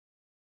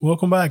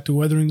Welcome back to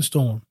Weathering the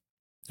Storm,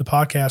 the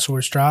podcast where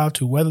we strive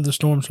to weather the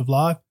storms of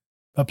life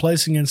by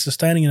placing and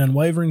sustaining an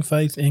unwavering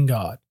faith in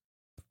God.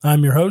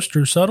 I'm your host,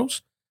 Drew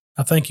Suttles.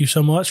 I thank you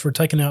so much for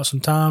taking out some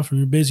time from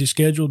your busy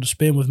schedule to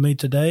spend with me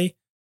today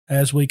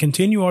as we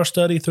continue our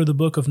study through the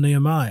book of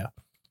Nehemiah.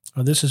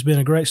 This has been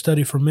a great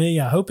study for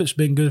me. I hope it's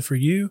been good for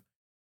you.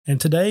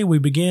 And today we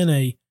begin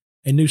a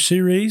new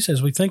series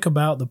as we think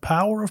about the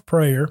power of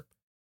prayer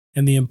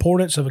and the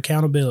importance of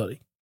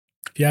accountability.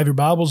 If you have your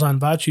Bibles, I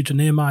invite you to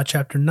Nehemiah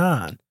chapter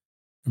 9.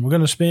 And we're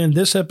going to spend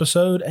this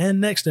episode and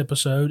next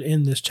episode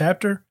in this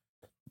chapter.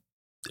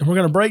 And we're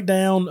going to break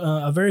down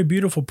a very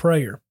beautiful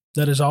prayer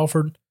that is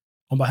offered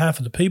on behalf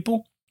of the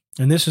people.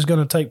 And this is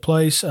going to take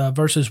place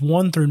verses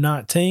 1 through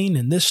 19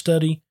 in this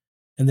study.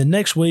 And then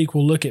next week,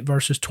 we'll look at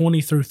verses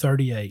 20 through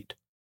 38.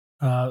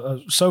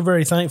 So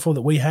very thankful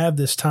that we have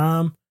this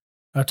time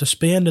to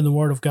spend in the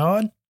Word of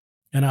God.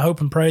 And I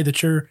hope and pray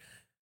that you're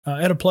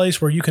at a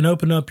place where you can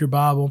open up your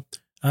Bible.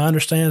 I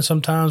understand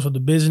sometimes with the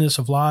busyness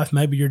of life,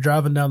 maybe you're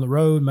driving down the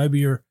road, maybe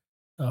you're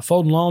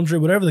folding laundry,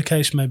 whatever the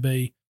case may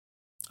be.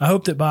 I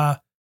hope that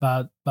by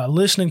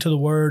listening to the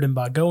Word and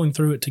by going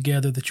through it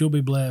together, that you'll be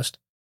blessed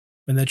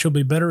and that you'll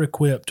be better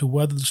equipped to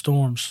weather the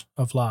storms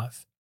of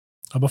life.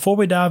 Before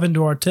we dive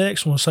into our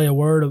text, I want to say a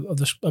word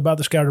about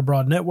the Scattered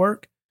Abroad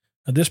Network.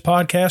 This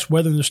podcast,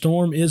 Weathering the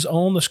Storm, is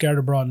on the Scattered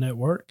Abroad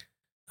Network.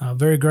 I'm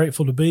very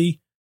grateful to be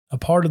a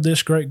part of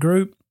this great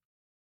group.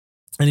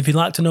 And if you'd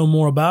like to know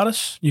more about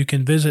us, you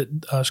can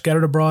visit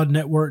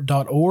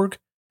scatteredabroadnetwork.org.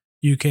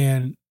 You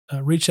can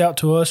reach out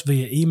to us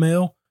via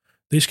email,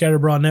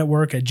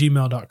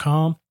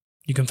 thescatteredabroadnetwork@gmail.com.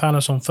 You can find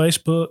us on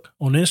Facebook,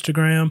 on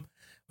Instagram.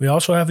 We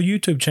also have a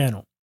YouTube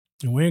channel,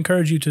 and we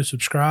encourage you to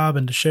subscribe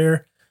and to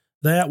share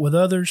that with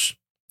others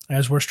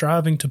as we're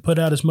striving to put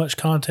out as much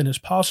content as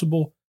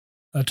possible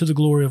to the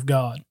glory of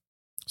God.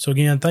 So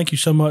again, thank you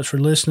so much for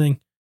listening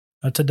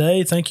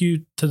today. Thank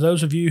you to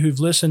those of you who've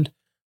listened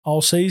all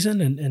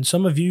season, and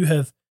some of you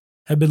have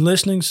been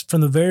listening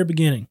from the very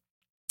beginning.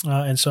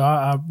 And so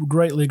I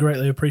greatly,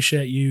 greatly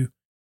appreciate you,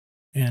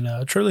 and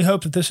truly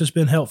hope that this has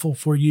been helpful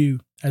for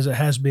you as it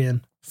has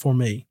been for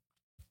me.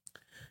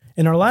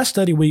 In our last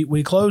study,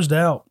 we closed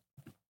out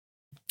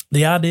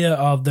the idea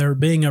of there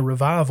being a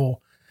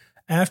revival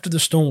after the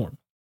storm.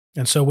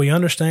 And so we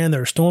understand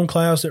there are storm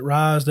clouds that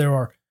rise, there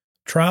are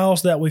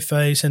trials that we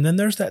face, and then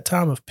there's that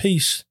time of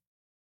peace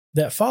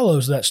that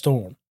follows that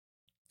storm.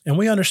 And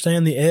we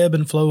understand the ebb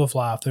and flow of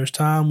life. There's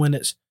time when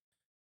it's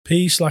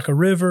peace like a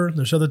river.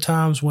 There's other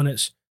times when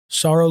it's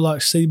sorrow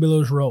like sea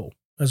billows roll,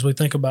 as we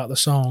think about the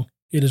song,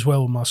 It Is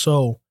Well With My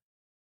Soul.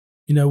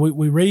 You know,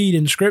 we read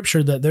in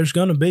Scripture that there's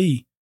going to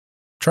be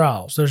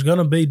trials. There's going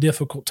to be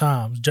difficult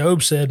times.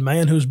 Job said,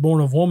 man who's born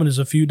of woman is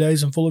a few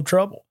days and full of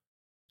trouble.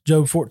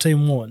 Job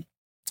 14:1.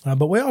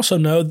 But we also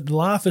know that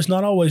life is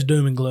not always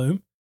doom and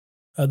gloom.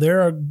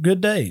 There are good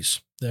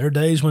days. There are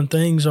days when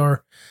things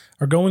are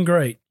going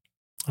great.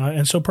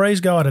 And so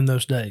praise God in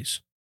those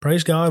days.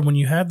 Praise God when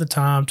you have the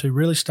time to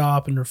really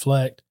stop and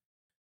reflect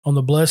on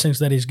the blessings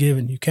that He's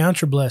given you.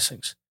 Count your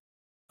blessings.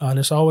 And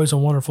it's always a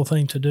wonderful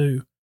thing to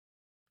do.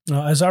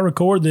 As I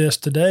record this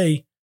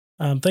today,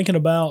 I'm thinking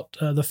about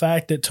the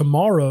fact that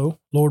tomorrow,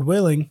 Lord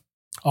willing,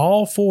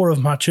 all 4 of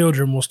my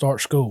children will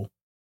start school.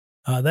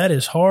 That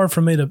is hard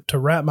for me to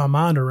wrap my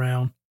mind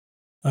around.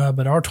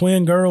 But our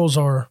twin girls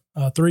are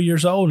 3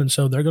 years old, and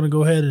so they're going to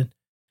go ahead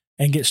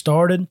and get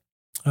started.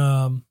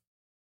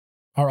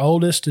 Our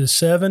oldest is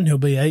 7. He'll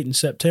be 8 in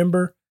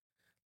September.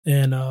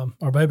 And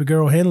our baby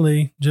girl,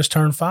 Henley, just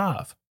turned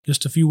 5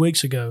 just a few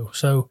weeks ago.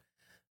 So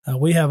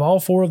we have all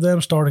 4 of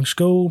them starting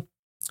school.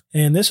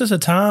 And this is a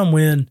time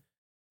when,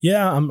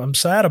 I'm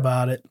sad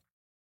about it.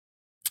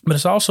 But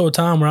it's also a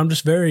time where I'm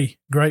just very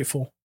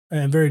grateful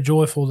and very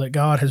joyful that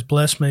God has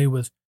blessed me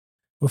with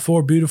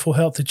 4 beautiful,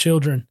 healthy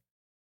children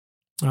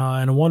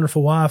and a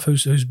wonderful wife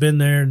who's been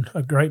there and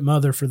a great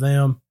mother for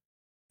them.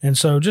 And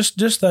so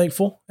just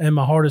thankful, and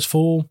my heart is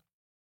full.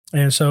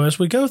 And so as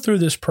we go through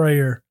this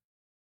prayer,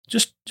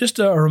 just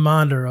a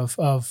reminder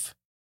of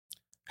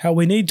how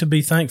we need to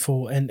be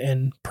thankful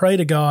and pray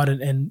to God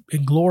and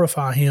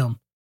glorify Him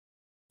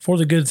for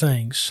the good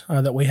things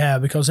that we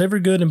have, because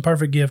every good and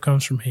perfect gift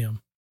comes from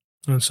Him.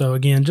 And so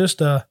again,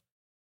 just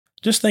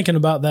thinking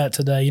about that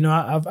today. You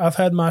know, I've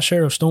had my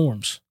share of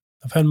storms.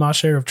 I've had my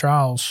share of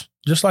trials,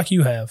 just like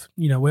you have.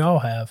 You know, we all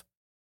have.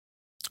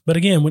 But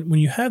again, when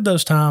you have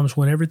those times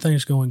when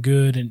everything's going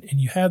good and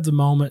you have the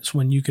moments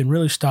when you can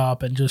really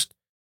stop and just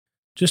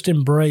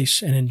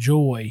embrace and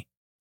enjoy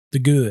the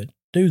good,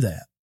 do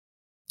that.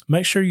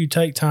 Make sure you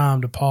take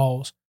time to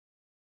pause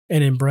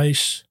and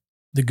embrace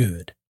the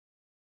good.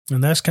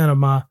 And that's kind of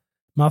my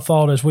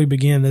thought as we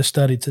begin this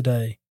study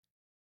today.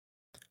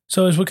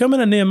 So as we come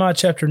into Nehemiah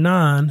chapter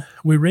 9,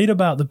 we read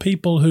about the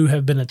people who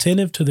have been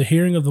attentive to the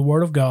hearing of the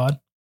word of God.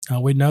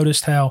 We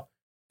noticed how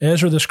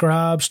Ezra the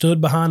scribe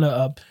stood behind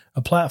a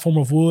platform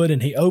of wood,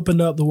 and he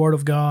opened up the word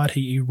of God.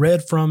 He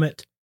read from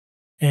it,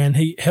 and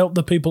he helped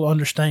the people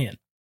understand.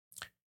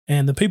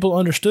 And the people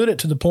understood it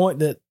to the point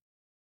that,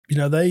 you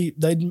know, they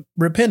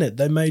repented.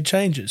 They made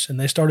changes, and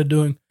they started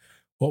doing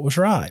what was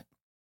right.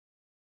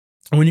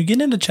 And when you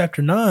get into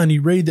chapter 9,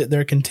 you read that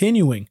they're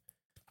continuing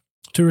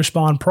to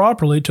respond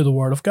properly to the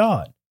Word of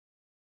God.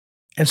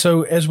 And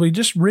so as we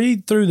just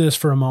read through this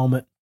for a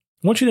moment,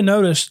 I want you to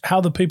notice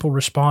how the people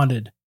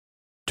responded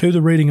to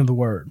the reading of the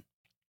Word.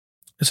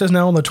 It says,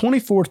 "Now on the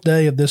 24th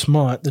day of this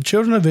month, the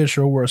children of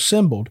Israel were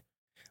assembled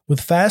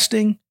with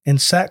fasting and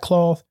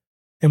sackcloth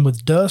and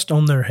with dust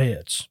on their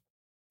heads."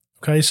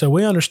 Okay, so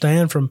we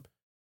understand from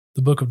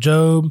the book of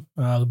Job,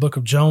 the book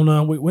of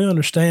Jonah, we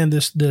understand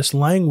this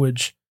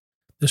language,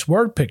 this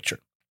word picture,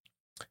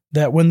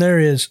 that when there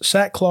is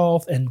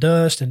sackcloth and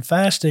dust and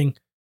fasting,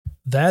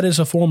 that is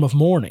a form of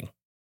mourning.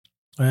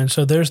 And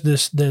so there's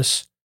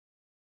this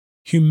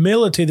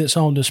humility that's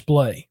on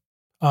display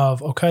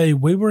of, okay,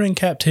 we were in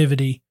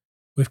captivity,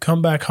 we've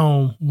come back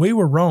home, we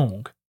were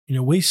wrong,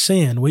 we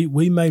sinned,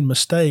 we made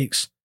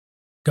mistakes.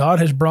 God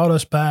has brought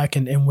us back,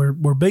 and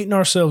we're beating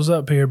ourselves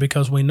up here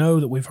because we know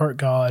that we've hurt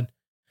God,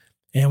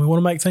 and we want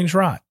to make things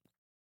right.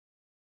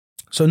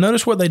 So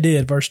notice what they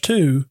did. Verse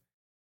 2,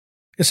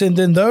 it said,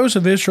 "Then those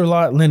of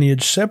Israelite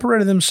lineage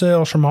separated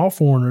themselves from all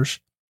foreigners,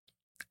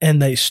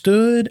 and they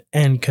stood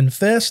and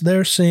confessed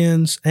their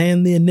sins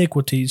and the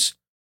iniquities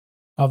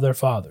of their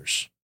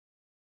fathers."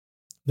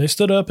 They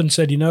stood up and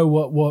said,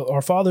 what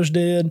our fathers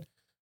did,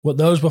 what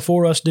those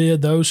before us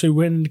did, those who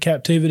went into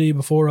captivity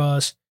before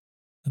us,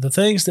 the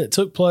things that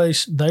took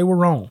place, they were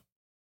wrong.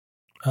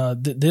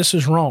 This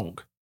is wrong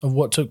of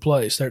what took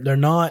place. They're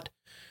not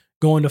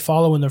going to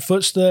follow in their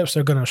footsteps.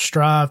 They're going to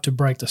strive to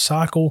break the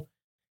cycle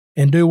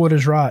and do what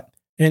is right.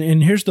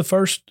 And here's the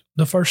first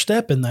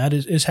step in that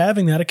is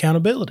having that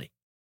accountability.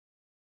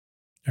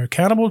 They're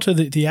accountable to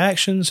the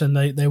actions, and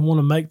they want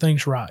to make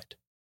things right.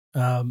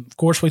 Of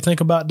course, we think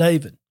about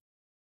David.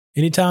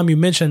 Anytime you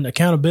mention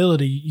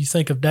accountability, you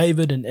think of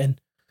David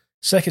and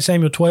 2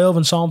 Samuel 12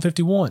 and Psalm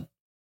 51.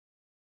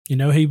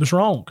 He was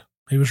wrong.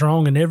 He was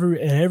wrong in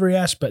every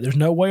aspect. There's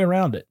no way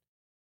around it.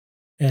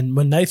 And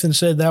when Nathan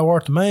said, "Thou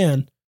art the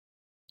man,"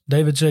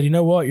 David said, "You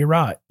know what? You're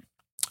right.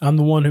 I'm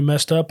the one who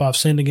messed up. I've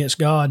sinned against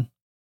God,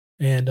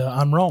 and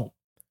I'm wrong."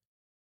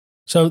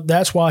 So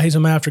that's why he's a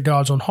man after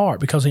God's own heart,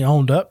 because he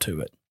owned up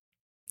to it.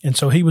 And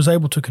so he was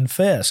able to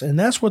confess. And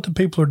that's what the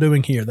people are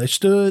doing here. They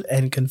stood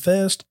and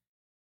confessed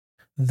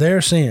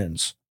their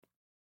sins.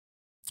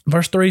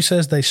 Verse 3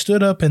 says, "They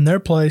stood up in their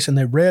place, and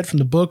they read from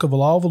the book of the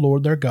law of the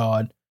Lord their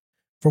God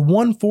for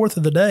 1/4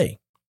 of the day.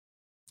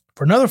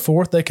 For another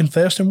fourth, they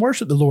confessed and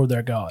worshiped the Lord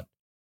their God."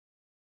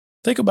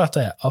 Think about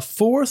that.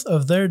 1/4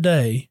 of their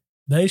day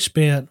they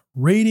spent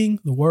reading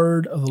the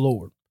word of the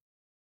Lord.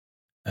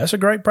 That's a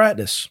great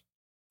practice.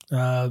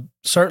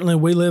 Certainly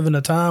we live in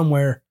a time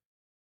where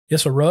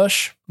it's a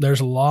rush. There's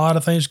a lot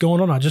of things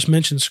going on. I just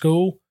mentioned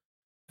school,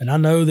 and I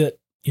know that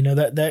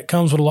that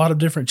comes with a lot of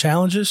different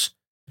challenges.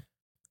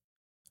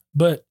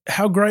 But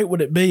how great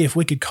would it be if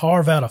we could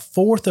carve out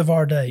 1/4 of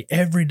our day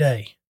every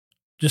day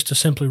just to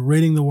simply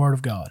reading the Word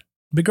of God?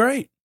 It'd be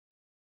great.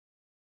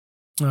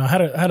 I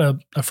had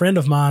a friend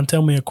of mine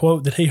tell me a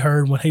quote that he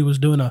heard when he was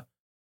doing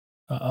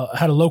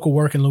had a local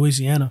work in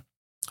Louisiana.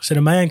 He said,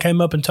 a man came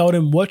up and told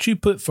him, "What you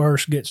put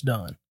first gets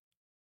done."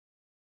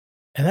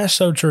 And that's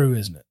so true,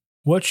 isn't it?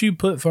 What you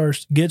put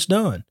first gets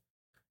done.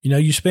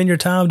 You spend your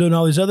time doing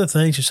all these other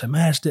things. You say,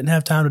 "Man, I just didn't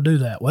have time to do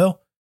that."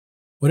 Well,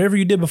 whatever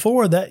you did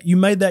before that, you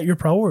made that your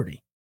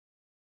priority.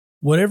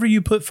 Whatever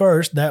you put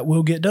first, that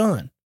will get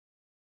done.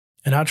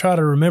 And I try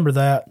to remember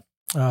that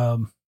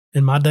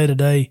in my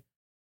day-to-day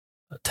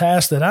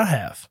tasks that I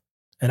have.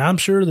 And I'm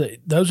sure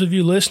that those of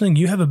you listening,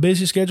 you have a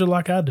busy schedule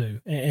like I do.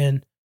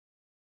 And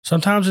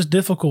sometimes it's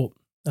difficult,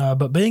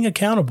 but being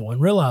accountable and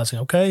realizing,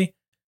 okay,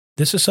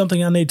 this is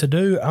something I need to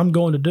do. I'm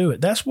going to do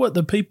it. That's what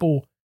the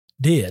people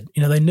did.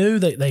 They knew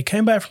they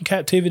came back from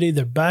captivity.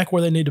 They're back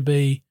where they need to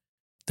be.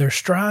 They're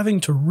striving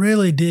to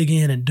really dig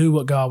in and do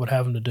what God would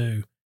have them to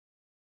do.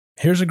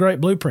 Here's a great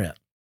blueprint.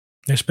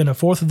 They spent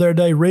 1/4 of their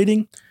day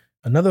reading,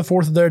 another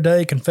 1/4 of their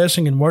day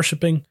confessing and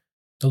worshiping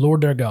the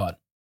Lord their God.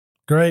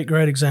 Great,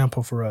 great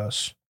example for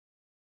us.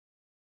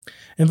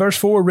 In verse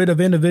 4, read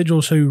of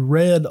individuals who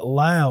read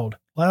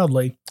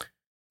loudly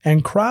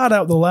and cried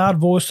out with a loud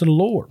voice to the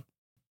Lord.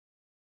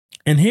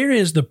 And here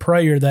is the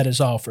prayer that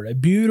is offered, a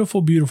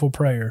beautiful, beautiful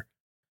prayer.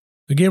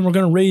 Again, we're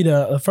going to read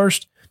the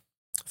first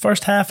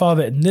half of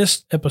it in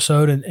this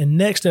episode, and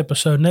next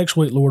episode, next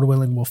week, Lord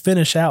willing, we'll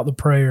finish out the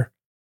prayer.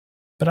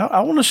 But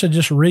I want us to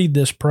just read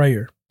this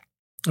prayer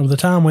of the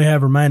time we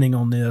have remaining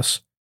on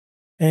this,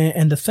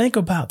 and to think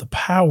about the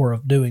power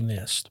of doing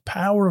this, the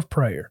power of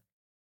prayer.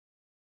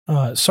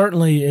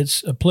 Certainly,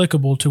 it's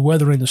applicable to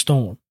weathering the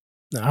storm.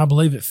 Now, I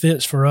believe it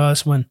fits for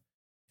us when,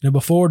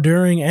 before,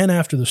 during, and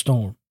after the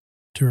storm,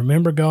 to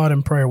remember God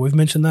in prayer. We've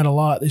mentioned that a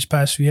lot these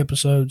past few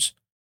episodes.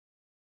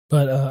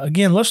 But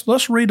again,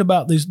 let's read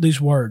about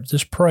these words,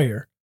 this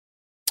prayer.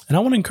 And I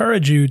want to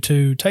encourage you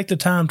to take the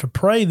time to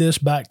pray this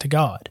back to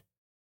God.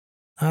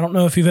 I don't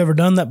know if you've ever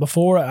done that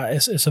before.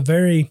 It's a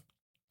very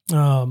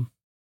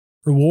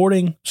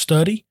rewarding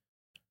study,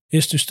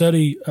 is to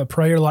study a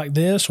prayer like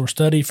this or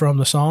study from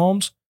the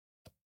Psalms.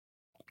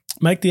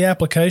 Make the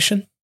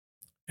application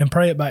and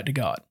pray it back to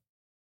God.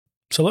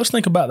 So let's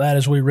think about that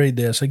as we read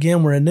this.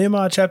 Again, we're in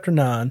Nehemiah chapter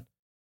 9.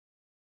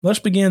 Let's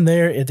begin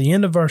there at the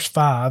end of verse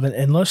 5,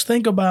 and let's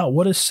think about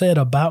what is said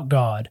about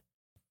God.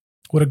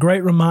 What a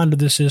great reminder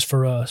this is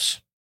for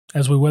us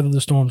as we weather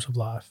the storms of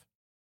life.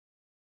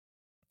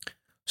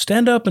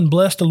 Stand up and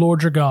bless the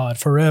Lord your God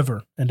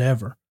forever and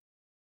ever.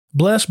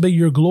 Blessed be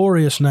your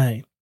glorious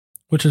name,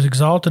 which is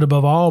exalted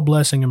above all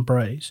blessing and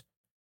praise.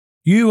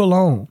 You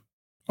alone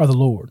are the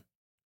Lord.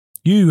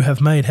 You have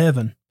made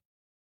heaven,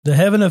 the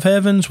heaven of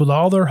heavens with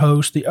all their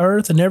hosts, the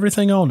earth and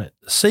everything on it,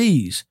 the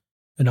seas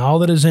and all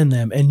that is in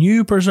them, and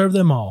you preserve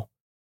them all.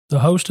 The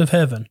host of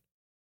heaven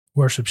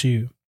worships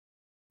you.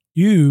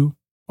 You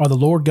are the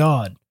Lord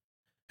God,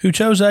 who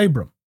chose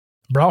Abram,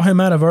 brought him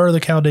out of Ur of the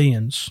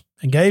Chaldeans,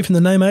 and gave him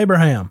the name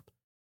Abraham.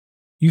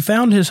 You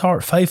found his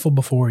heart faithful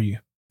before you,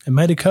 and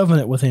made a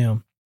covenant with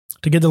him,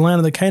 to give the land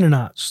of the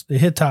Canaanites, the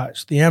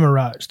Hittites, the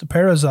Amorites, the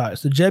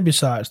Perizzites, the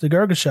Jebusites, the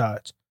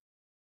Girgashites,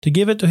 to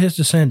give it to his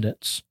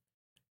descendants.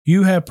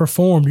 You have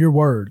performed your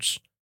words,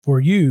 for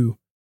you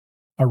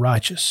are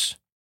righteous.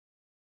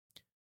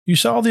 You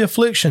saw the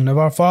affliction of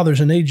our fathers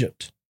in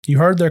Egypt. You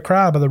heard their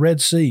cry by the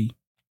Red Sea.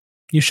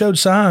 You showed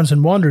signs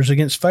and wonders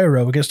against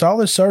Pharaoh, against all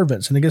his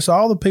servants, and against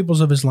all the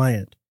peoples of his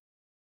land.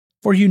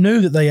 For you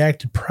knew that they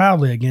acted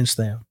proudly against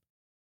them.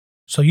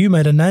 So you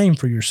made a name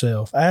for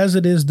yourself, as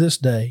it is this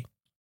day.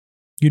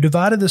 You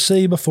divided the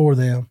sea before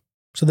them,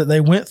 so that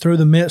they went through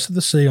the midst of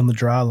the sea on the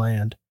dry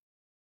land.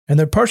 And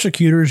their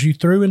persecutors you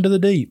threw into the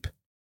deep,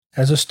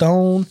 as a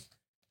stone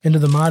into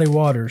the mighty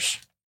waters.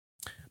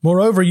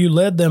 Moreover, you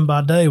led them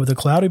by day with a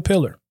cloudy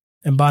pillar,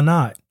 and by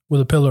night with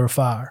a pillar of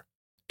fire,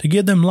 to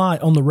give them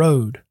light on the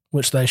road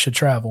which they should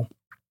travel.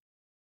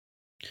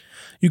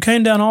 You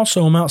came down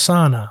also on Mount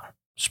Sinai,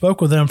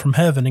 spoke with them from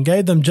heaven, and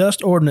gave them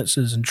just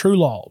ordinances and true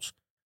laws,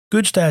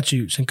 good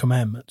statutes and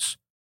commandments.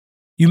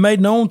 You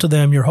made known to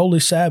them your holy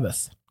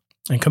Sabbath,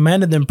 and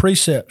commanded them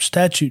precepts,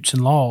 statutes,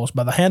 and laws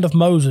by the hand of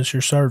Moses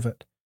your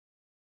servant.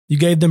 You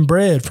gave them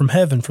bread from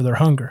heaven for their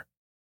hunger,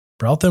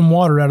 brought them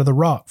water out of the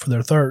rock for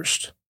their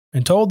thirst,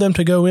 and told them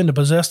to go in to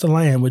possess the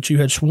land which you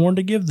had sworn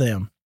to give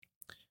them.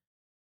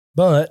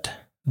 But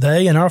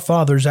they and our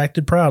fathers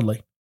acted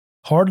proudly,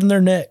 hardened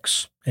their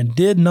necks, and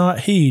did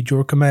not heed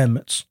your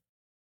commandments.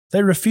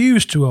 They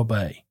refused to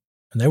obey,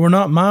 and they were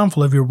not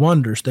mindful of your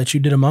wonders that you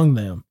did among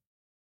them.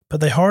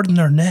 But they hardened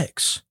their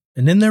necks,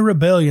 and in their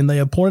rebellion they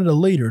appointed a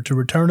leader to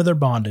return to their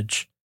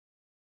bondage.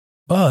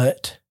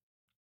 But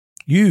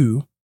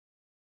you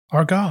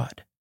are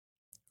God,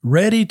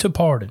 ready to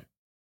pardon,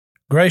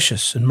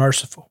 gracious and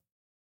merciful,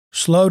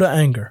 slow to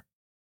anger,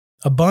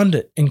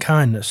 abundant in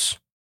kindness,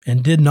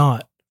 and did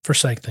not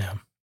forsake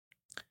them.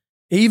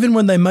 Even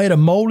when they made a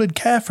molded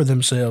calf for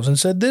themselves and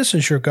said, "This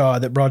is your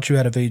God that brought you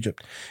out of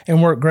Egypt,"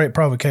 and worked great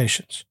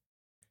provocations.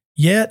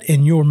 Yet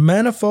in your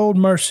manifold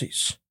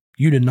mercies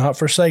you did not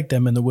forsake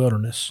them in the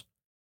wilderness.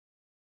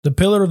 The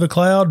pillar of the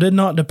cloud did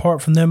not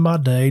depart from them by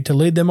day to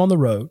lead them on the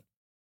road,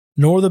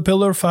 nor the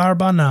pillar of fire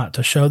by night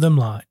to show them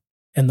light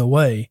and the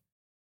way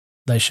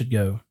they should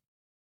go.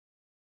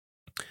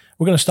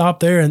 We're going to stop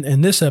there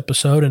in this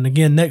episode, and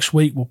again next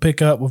week we'll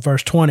pick up with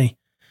verse 20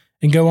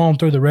 and go on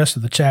through the rest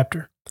of the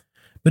chapter.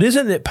 But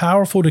isn't it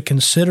powerful to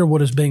consider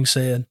what is being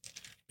said?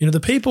 You know,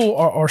 the people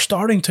are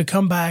starting to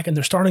come back, and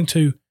they're starting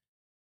to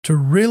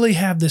really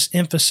have this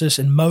emphasis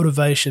and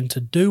motivation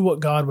to do what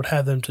God would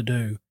have them to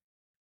do.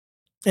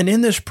 And in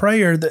this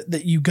prayer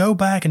that you go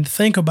back and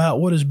think about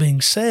what is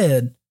being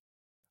said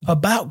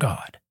about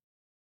God.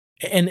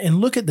 And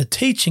look at the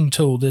teaching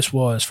tool this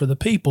was for the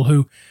people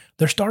who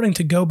they're starting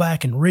to go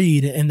back and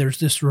read, and there's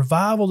this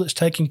revival that's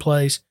taking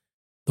place.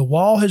 The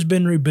wall has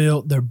been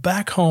rebuilt. They're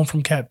back home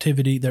from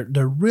captivity.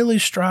 They're really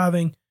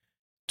striving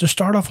to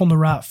start off on the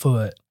right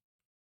foot.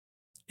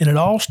 And it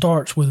all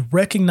starts with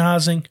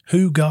recognizing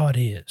who God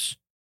is.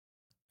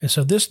 And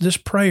so this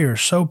prayer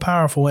is so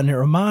powerful, and it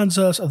reminds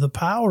us of the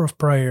power of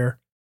prayer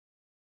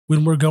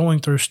when we're going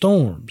through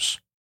storms.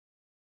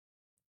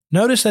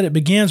 Notice that it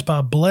begins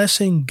by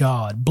blessing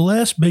God.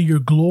 Blessed be your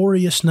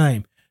glorious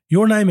name.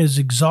 Your name is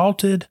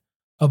exalted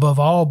above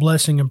all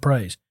blessing and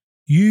praise.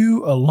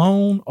 You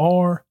alone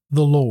are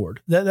the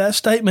Lord. That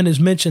statement is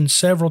mentioned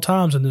several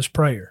times in this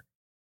prayer.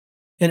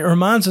 And it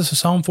reminds us of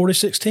Psalm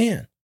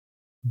 46:10.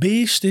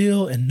 Be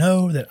still and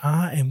know that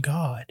I am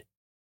God.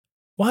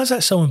 Why is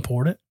that so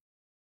important?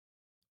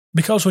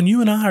 Because when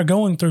you and I are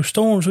going through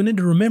storms, we need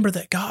to remember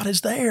that God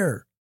is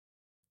there.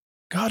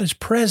 God is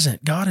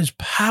present. God is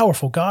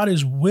powerful. God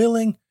is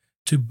willing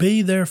to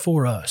be there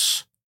for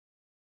us.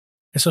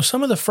 And so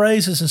some of the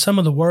phrases and some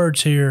of the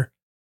words here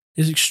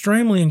is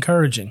extremely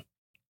encouraging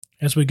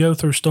as we go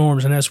through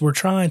storms and as we're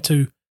trying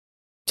to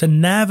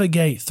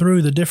navigate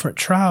through the different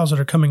trials that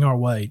are coming our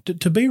way,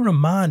 to be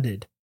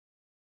reminded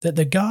that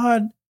the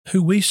God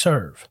who we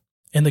serve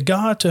and the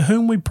God to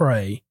whom we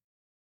pray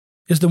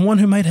is the one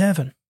who made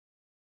heaven,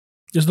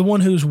 is the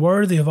one who is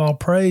worthy of all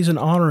praise and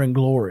honor and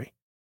glory.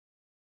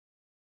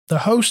 The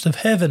host of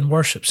heaven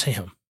worships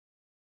him.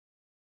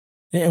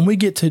 And we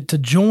get to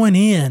join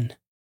in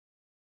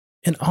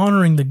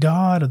honoring the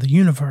God of the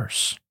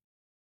universe.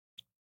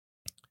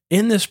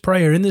 in this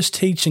prayer, in this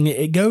teaching,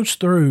 it goes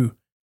through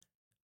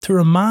to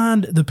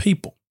remind the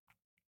people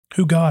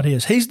who God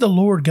is. He's the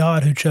Lord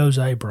God who chose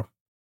Abram.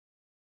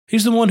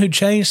 He's the one who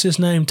changed his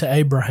name to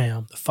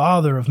Abraham, the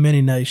father of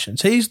many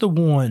nations. He's the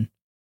one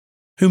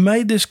who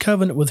made this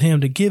covenant with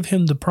him to give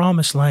him the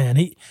promised land.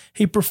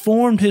 He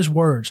performed his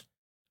words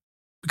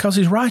because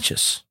he's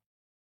righteous.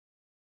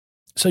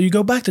 So you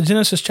go back to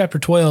Genesis chapter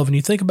 12 and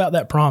you think about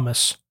that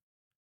promise.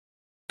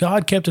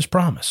 God kept his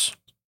promise.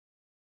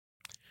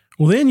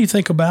 Well, then you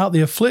think about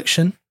the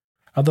affliction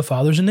of the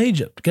fathers in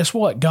Egypt. Guess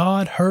what?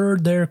 God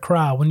heard their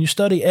cry. When you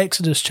study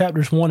Exodus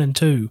chapters 1 and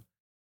 2,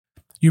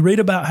 you read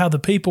about how the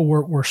people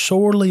were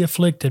sorely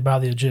afflicted by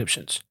the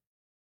Egyptians,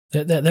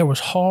 that there was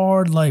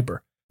hard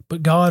labor,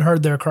 but God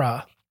heard their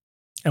cry.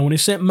 And when he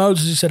sent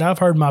Moses, he said, I've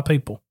heard my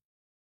people,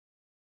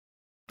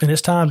 and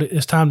it's time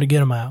to get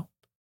them out.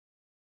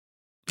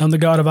 I'm the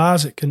God of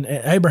Isaac and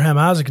Abraham,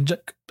 Isaac, and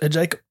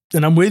Jacob,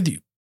 and I'm with you.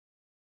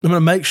 I'm going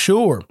to make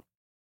sure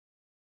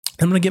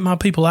I'm going to get my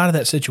people out of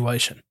that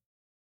situation.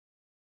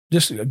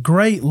 Just a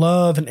great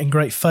love and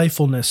great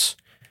faithfulness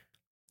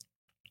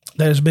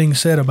that is being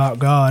said about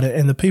God,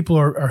 and the people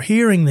are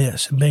hearing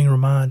this and being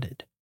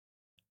reminded.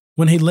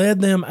 When he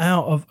led them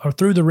out or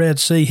through the Red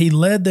Sea, he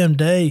led them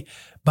day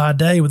by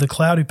day with a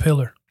cloudy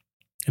pillar,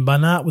 and by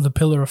night with a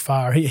pillar of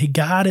fire. He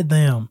guided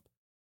them.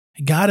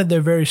 He guided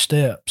their very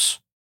steps.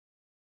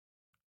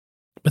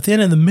 But then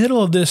in the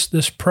middle of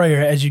this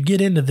prayer, as you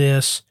get into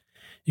this,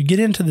 you get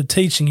into the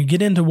teaching, you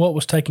get into what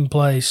was taking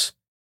place,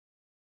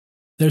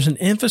 there's an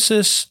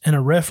emphasis and a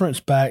reference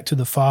back to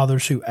the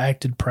fathers who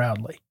acted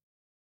proudly,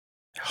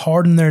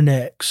 hardened their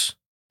necks.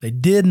 They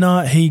did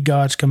not heed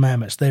God's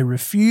commandments. They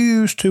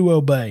refused to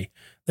obey.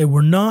 They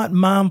were not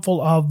mindful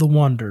of the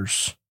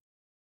wonders.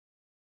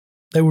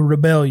 They were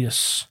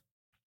rebellious,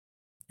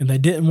 and they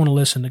didn't want to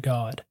listen to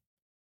God.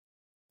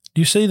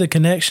 Do you see the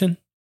connection?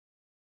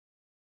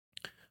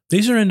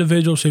 These are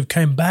individuals who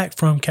came back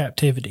from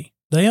captivity.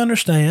 They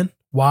understand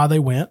why they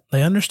went.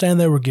 They understand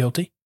they were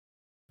guilty.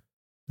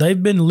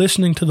 They've been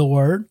listening to the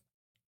word.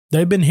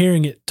 They've been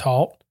hearing it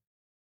taught.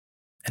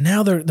 And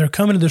now they're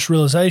coming to this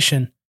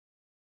realization,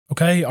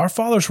 okay, our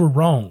fathers were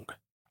wrong.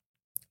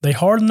 They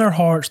hardened their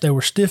hearts. They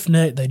were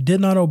stiff-necked. They did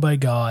not obey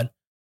God.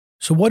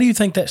 So what do you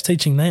think that's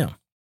teaching them?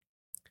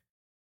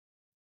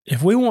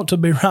 If we want to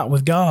be right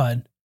with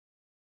God,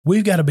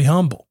 we've got to be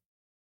humble.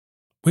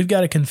 We've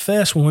got to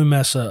confess when we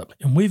mess up,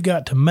 and we've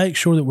got to make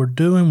sure that we're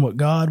doing what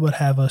God would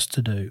have us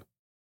to do.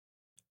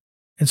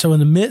 And so in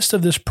the midst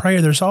of this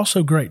prayer, there's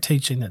also great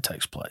teaching that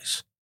takes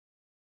place.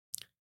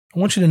 I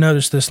want you to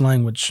notice this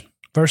language.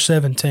 Verse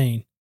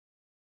 17.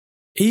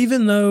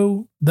 Even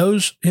though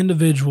those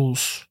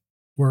individuals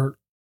were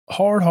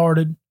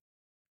hard-hearted,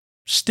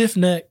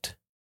 stiff-necked,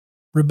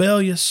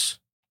 rebellious,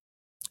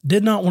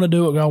 did not want to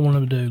do what God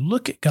wanted them to do,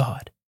 look at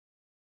God.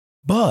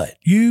 But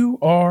you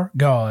are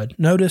God.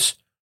 Notice,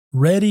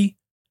 ready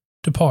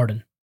to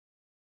pardon,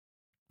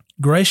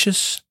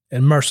 gracious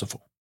and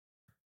merciful,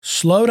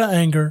 slow to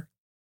anger,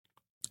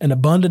 and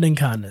abundant in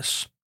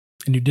kindness,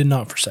 and you did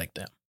not forsake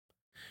them.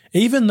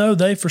 Even though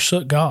they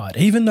forsook God,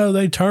 even though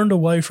they turned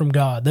away from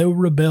God, they were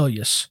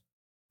rebellious.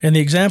 And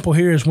the example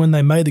here is when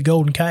they made the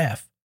golden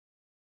calf.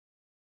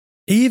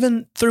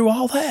 Even through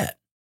all that,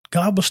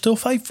 God was still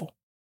faithful.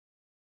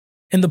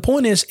 And the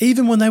point is,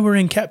 even when they were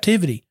in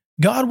captivity,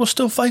 God was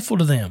still faithful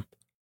to them.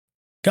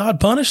 God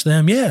punished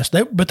them, yes,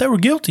 but they were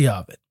guilty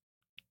of it.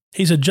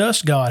 He's a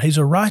just God. He's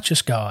a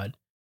righteous God.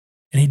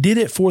 And he did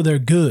it for their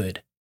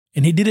good.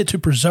 And he did it to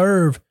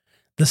preserve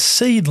the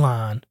seed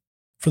line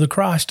for the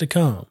Christ to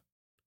come.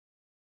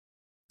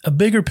 A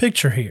bigger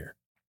picture here.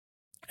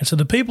 And so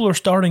the people are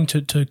starting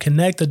to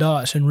connect the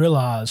dots and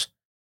realize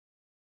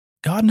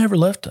God never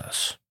left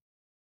us.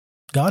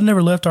 God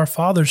never left our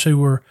fathers who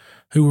were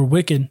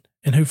wicked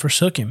and who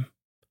forsook him.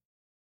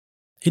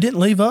 He didn't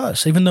leave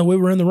us, even though we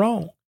were in the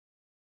wrong.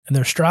 And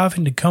they're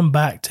striving to come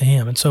back to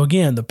him. And so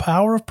again, the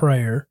power of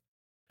prayer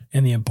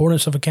and the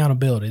importance of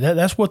accountability.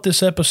 That's what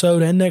this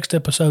episode and next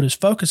episode is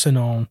focusing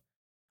on.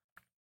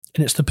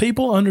 And it's the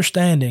people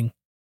understanding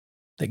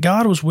that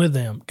God was with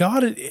them.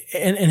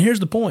 And here's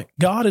the point.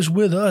 God is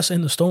with us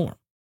in the storm.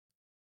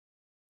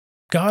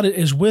 God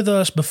is with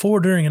us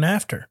before, during, and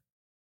after.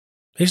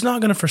 He's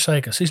not going to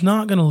forsake us. He's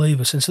not going to leave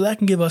us. And so that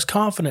can give us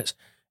confidence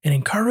and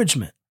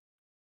encouragement.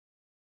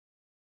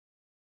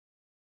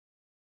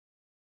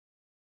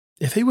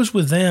 If he was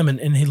with them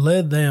and he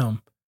led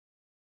them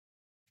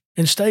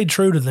and stayed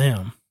true to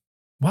them,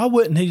 why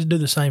wouldn't he do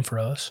the same for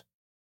us?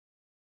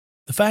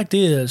 The fact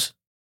is,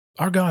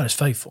 our God is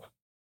faithful.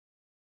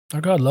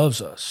 Our God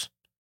loves us.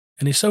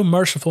 And he's so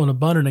merciful and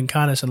abundant in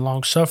kindness and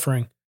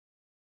long-suffering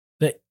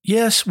that,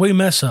 yes, we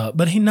mess up,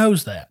 but he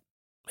knows that.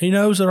 He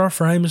knows that our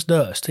frame is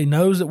dust. He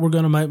knows that we're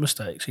going to make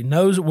mistakes. He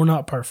knows that we're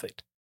not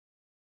perfect.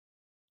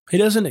 He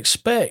doesn't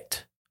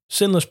expect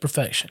sinless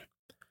perfection,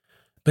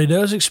 but he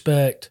does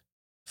expect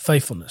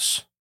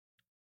faithfulness.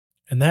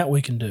 And that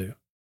we can do.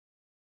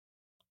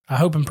 I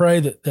hope and pray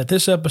that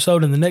this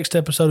episode and the next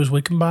episode, as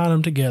we combine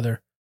them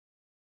together,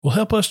 will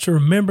help us to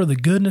remember the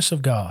goodness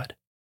of God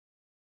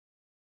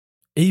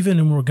even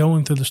when we're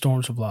going through the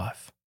storms of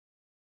life.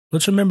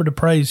 Let's remember to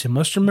praise Him.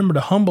 Let's remember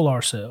to humble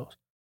ourselves.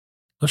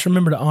 Let's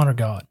remember to honor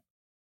God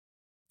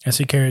as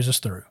He carries us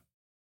through.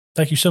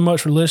 Thank you so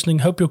much for listening.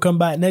 Hope you'll come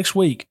back next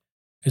week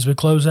as we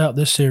close out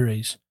this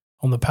series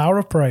on the power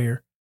of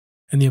prayer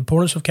and the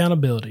importance of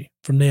accountability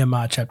from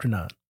Nehemiah chapter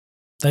 9.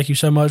 Thank you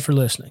so much for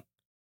listening.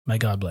 May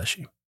God bless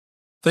you.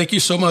 Thank you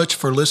so much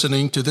for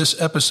listening to this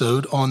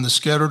episode on the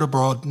Scattered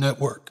Abroad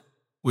Network.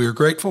 We are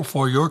grateful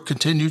for your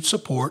continued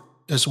support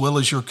as well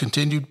as your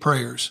continued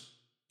prayers.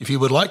 If you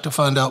would like to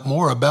find out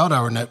more about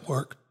our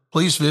network,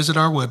 please visit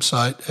our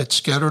website at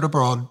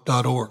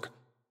scatteredabroad.org.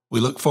 We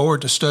look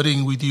forward to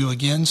studying with you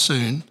again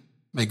soon.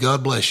 May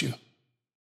God bless you.